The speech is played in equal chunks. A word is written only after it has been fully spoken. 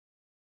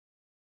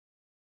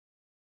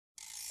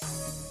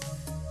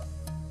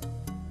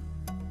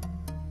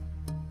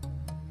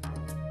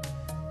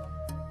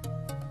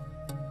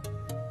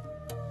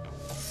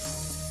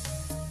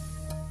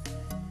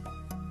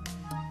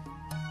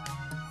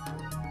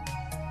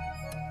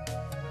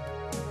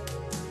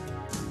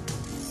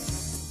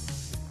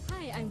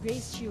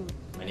Grace Chiu.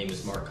 My name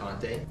is Mark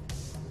Conte.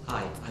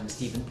 Hi, I'm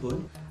Stephen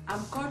Poon.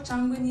 I'm called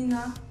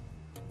Changwenina,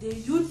 the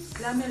youth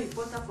climate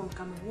reporter from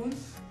Cameroon.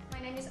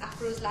 My name is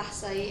Afroz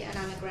Lahsai and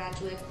I'm a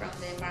graduate from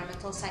the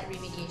Environmental Site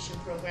Remediation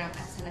Program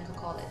at Seneca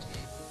College.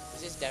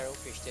 This is Daryl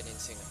Christian in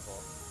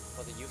Singapore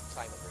for the Youth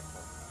Climate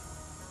Report.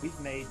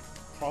 We've made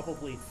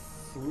probably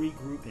 3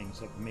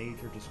 groupings of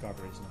major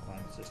discoveries in the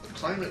climate system.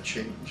 Climate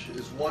change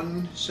is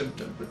one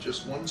symptom, but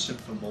just one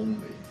symptom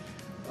only,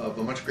 of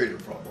a much greater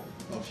problem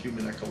of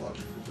human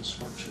ecological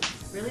dysfunction.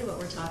 Really what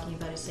we're talking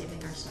about is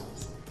saving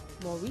ourselves.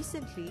 More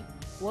recently,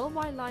 World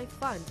Wildlife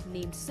Fund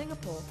named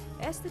Singapore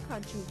as the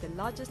country with the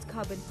largest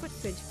carbon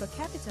footprint per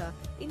capita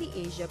in the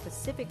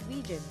Asia-Pacific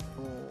region.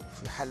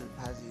 في حل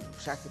هذه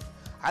المشاكل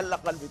على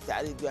الأقل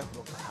بالتعريض بها في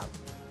الوقت الحاضر.